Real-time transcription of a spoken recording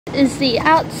is the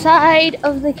outside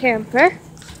of the camper.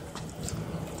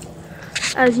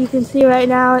 As you can see right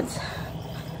now, it's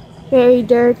very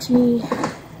dirty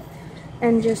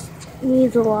and just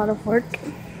needs a lot of work.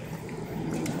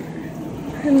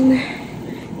 And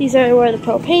these are where the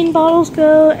propane bottles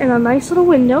go, and a nice little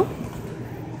window.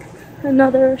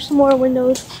 Some more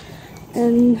windows,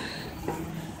 and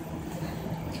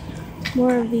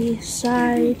more of the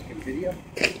side.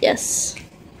 Yes,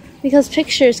 because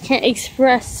pictures can't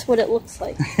express what it looks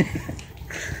like.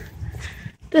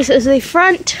 This is the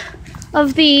front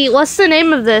of the, what's the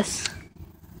name of this?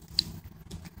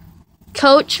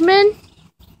 Coachman?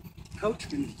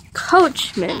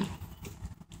 Coachman.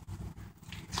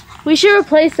 We should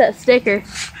replace that sticker.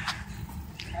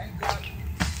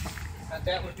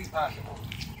 That would be possible.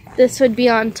 This would be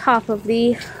on top of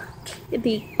the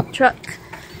truck.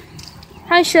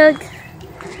 Hi, Shug.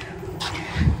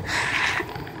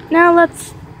 Now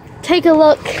let's take a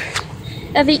look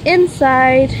at the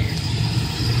inside.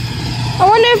 I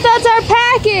wonder if that's our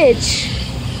package.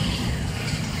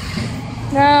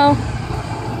 No.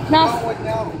 No.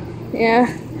 Yeah.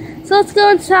 So let's go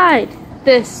inside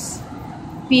this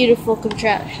beautiful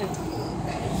contraption.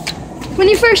 When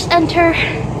you first enter,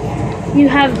 you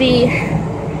have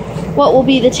what will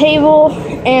be the table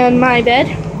and my bed.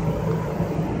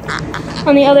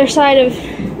 On the other side of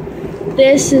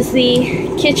this is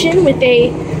the kitchen with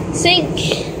a sink,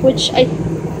 which I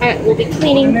will be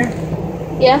cleaning.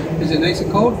 Yeah. Is it nice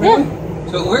and cold? Really?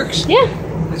 Yeah. So it works? Yeah.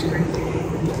 That's great.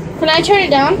 Can I turn it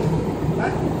down?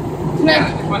 What?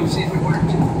 I just want to see if it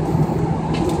works.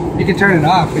 You can turn it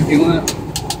off if you want.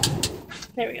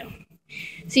 There we go.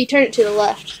 So you turn it to the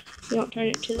left. You don't turn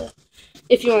it to the...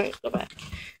 if you want to go back.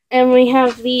 And we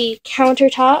have the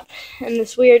countertop and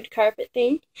this weird carpet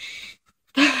thing.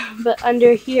 But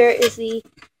under here is the...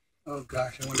 oh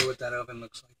gosh, I wonder what that oven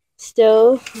looks like.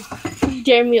 Stove. You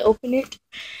dare me to open it?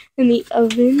 In the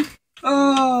oven.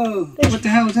 Oh! What the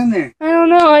hell is in there? I don't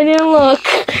know, I didn't look.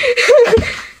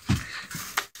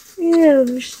 Yeah,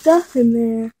 there's stuff in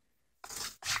there.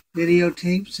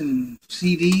 Videotapes and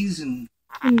CDs and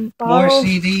bottle, more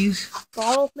CDs.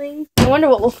 Bottle things. I wonder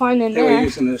what we'll find in they there. We're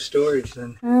using the storage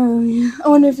then. Oh, yeah. I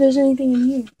wonder if there's anything in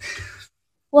here.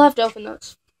 We'll have to open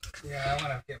those. Yeah, I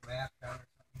want to get math out or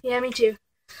something. Yeah, me too.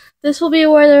 This will be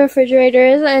where the refrigerator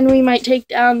is, and we might take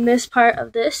down this part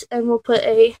of this, and we'll put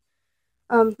a...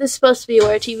 this is supposed to be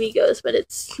where a TV goes, but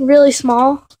it's really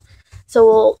small, so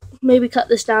we'll maybe cut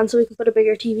this down so we can put a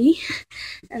bigger TV.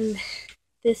 And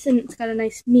this, and it's got a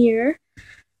nice mirror.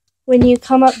 When you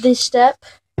come up this step,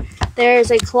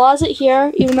 there's a closet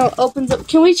here, even though it opens up.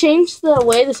 Can we change the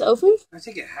way this opens? I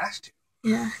think it has to.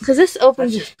 Yeah, because this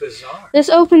opens... that's just bizarre. This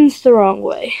opens the wrong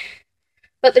way.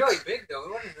 But it's really big though.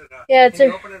 What is it? Yeah, can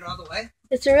you open it all the way?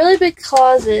 It's a really big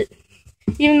closet.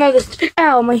 Even though this...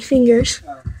 ow, my fingers.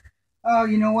 Oh,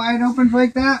 you know why it opens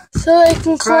like that? So I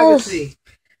can close. Privacy.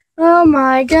 Oh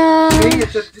my god.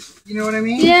 See, you know what I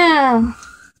mean? Yeah.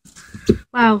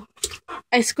 Wow.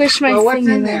 I squished my what's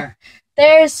finger in there?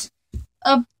 There's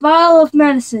a bottle of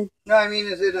medicine. No, I mean,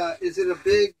 is it a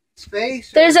big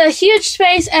space? There's a huge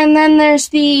space, and then there's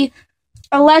the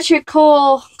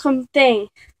electrical thing.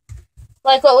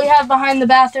 Like what we have behind the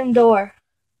bathroom door.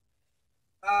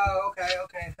 Oh,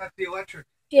 okay. That's the electric.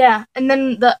 Yeah, and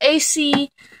then the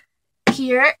AC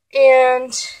here,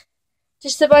 and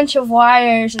just a bunch of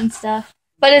wires and stuff.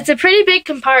 But it's a pretty big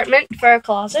compartment for a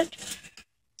closet.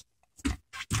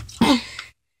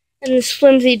 And this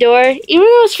flimsy door, even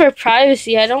though it's for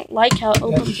privacy, I don't like how it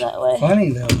opens that way. Funny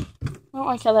though. I don't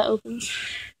like how that opens.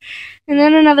 And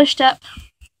then another step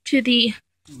to the...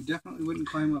 you definitely wouldn't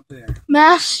climb up there.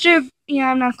 Master... yeah,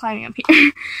 I'm not climbing up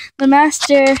here. The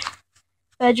master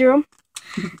bedroom.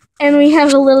 And we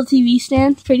have a little TV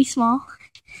stand, pretty small.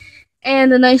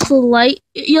 And a nice little light.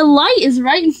 Your light is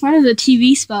right in front of the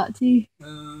TV spot, too.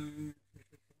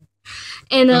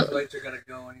 And those lights are gonna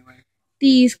go anyway.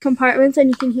 These compartments, and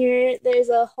you can hear it. There's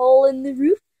a hole in the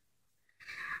roof.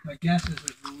 My guess is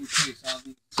we'll replace all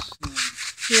these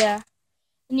ceilings. Yeah.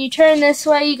 And you turn this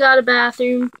way, you got a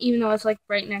bathroom, even though it's like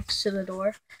right next to the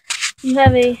door. You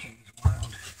have a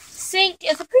sink.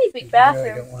 It's a pretty big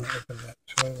bathroom. I don't want to open that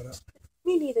toilet up.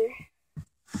 Me neither.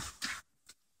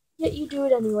 Yet you do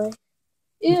it anyway.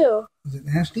 Ew. Is it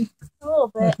nasty? A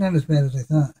little bit. It's not as bad as I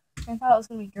thought. I thought it was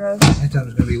gonna be gross. I thought it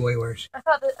was gonna be way worse. I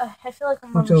thought that I feel like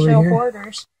I'm What's on the over show here?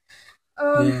 Hoarders.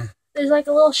 Yeah. There's like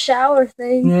a little shower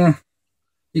thing. Yeah.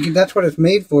 You can. That's what it's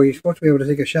made for. You're supposed to be able to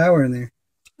take a shower in there.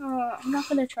 Oh, I'm not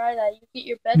gonna try that. You get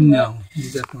your bed wet. No,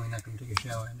 you're definitely not gonna take a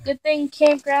shower in there. Good thing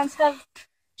campgrounds have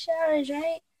showers,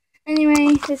 right?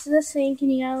 Anyway, this is a sink,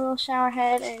 and you got a little shower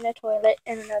head and a toilet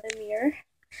and another mirror.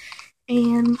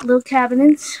 And little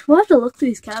cabinets. We'll have to look through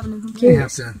these cabinets. I'm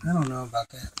curious. I don't know about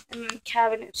that. And then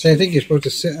cabinets. See, I think you're supposed to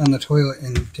sit on the toilet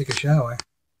and take a shower.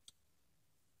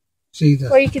 See,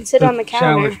 Or you can sit on the counter.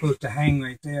 Shower's supposed to hang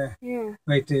right there. Yeah.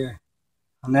 Right there.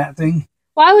 On that thing.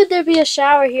 Why would there be a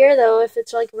shower here, though, if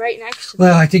it's, like, right next to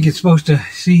Well, I think it's supposed to,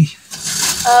 see.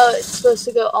 Oh, it's supposed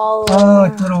to go all over. Oh,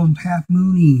 it's little half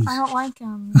moonies. I don't like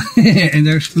them. And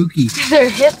they're spooky. They're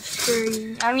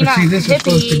hipster. I mean, but see, this hippie. is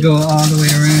supposed to go all the way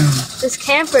around. This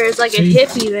camper is like a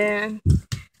hippie van.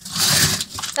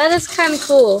 That is kind of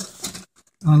cool.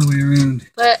 All the way around.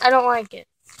 But I don't like it.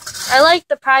 I like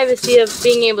the privacy of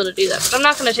being able to do that, but I'm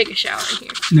not going to take a shower in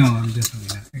here. No, I'm definitely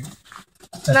not.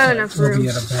 Not enough room. We'll be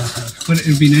at a bathhouse. But it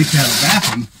would be nice to have a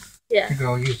bathroom. Yeah. To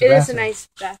go use the bathroom. It is a nice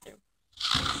bathroom.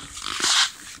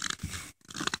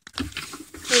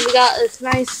 And we got this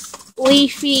nice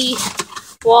leafy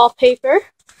wallpaper.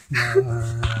 No, I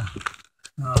don't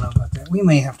know about that. We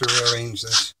may have to rearrange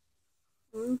this.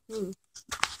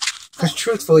 Because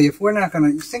truthfully, if we're not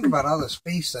going to... Think about all the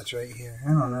space that's right here.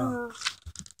 I don't know.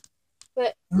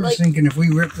 But I'm just thinking if we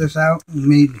rip this out and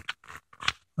made...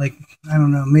 Like, I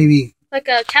don't know, maybe... Like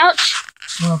a couch?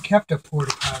 Well, kept a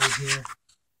porta potty here.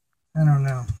 I don't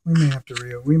know. We may have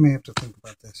to think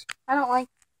about this. I don't like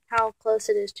how close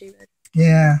it is to it.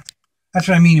 Yeah. That's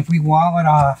what I mean. If we wall it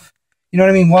off, you know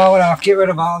what I mean? Wall it off. Get rid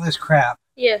of all this crap.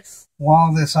 Yes.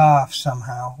 Wall this off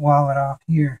somehow. Wall it off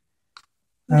here.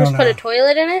 Just put a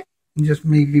toilet in it? And just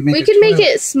maybe make We can make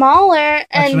it smaller and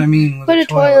that's what I mean with put a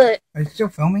toilet. Are you still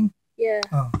filming? Yeah.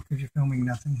 Oh, because you're filming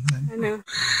nothing then. I know.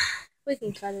 We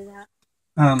can cut it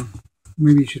out.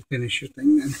 Maybe you should finish your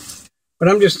thing then. But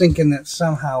I'm just thinking that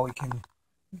somehow we can...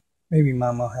 Maybe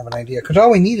Mom will have an idea. Because all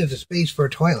we need is a space for a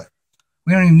toilet.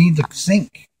 We don't even need the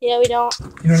sink. Yeah, we don't.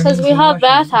 You know because we have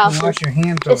bathhouses. You wash your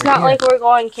hands it's not here. like we're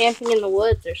going camping in the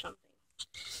woods or something.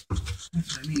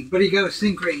 That's what I mean. But you got a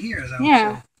sink right here, though.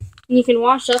 Yeah. So. And you can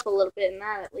wash up a little bit in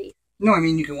that at least. No, I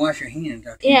mean you can wash your hands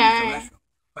after you use the restroom.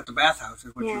 But the bathhouse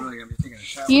is what you're really going to be taking a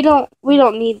shower. We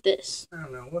don't need this. I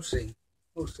don't know. We'll see.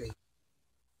 We'll see.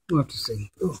 We'll have to see.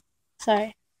 Ooh.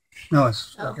 Sorry. No,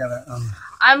 it's... I gotta,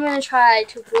 I'm going to try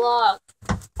to vlog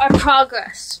our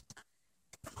progress.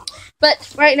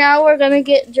 But right now we're going to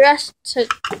get dressed to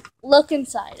look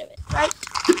inside of it, right?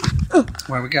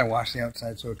 Well, we got to wash the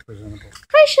outside so it's presentable.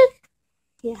 I should.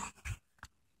 Yeah.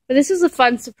 But this was a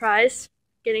fun surprise,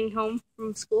 getting home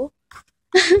from school.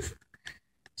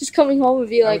 Just coming home and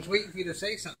be like... I was waiting for you to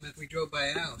say something if we drove by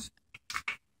a house.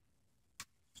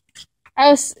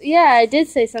 I did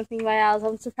say something by Al's.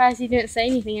 I'm surprised you didn't say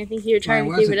anything. I think you were trying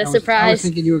to keep it a surprise. I was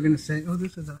thinking you were going to say, oh,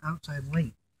 this is an outside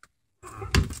light.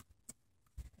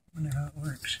 Wonder how it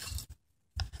works.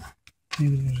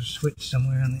 Maybe there's a switch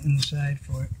somewhere on the inside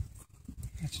for it.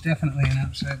 It's definitely an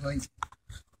outside light.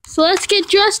 So let's get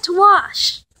dressed to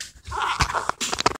wash.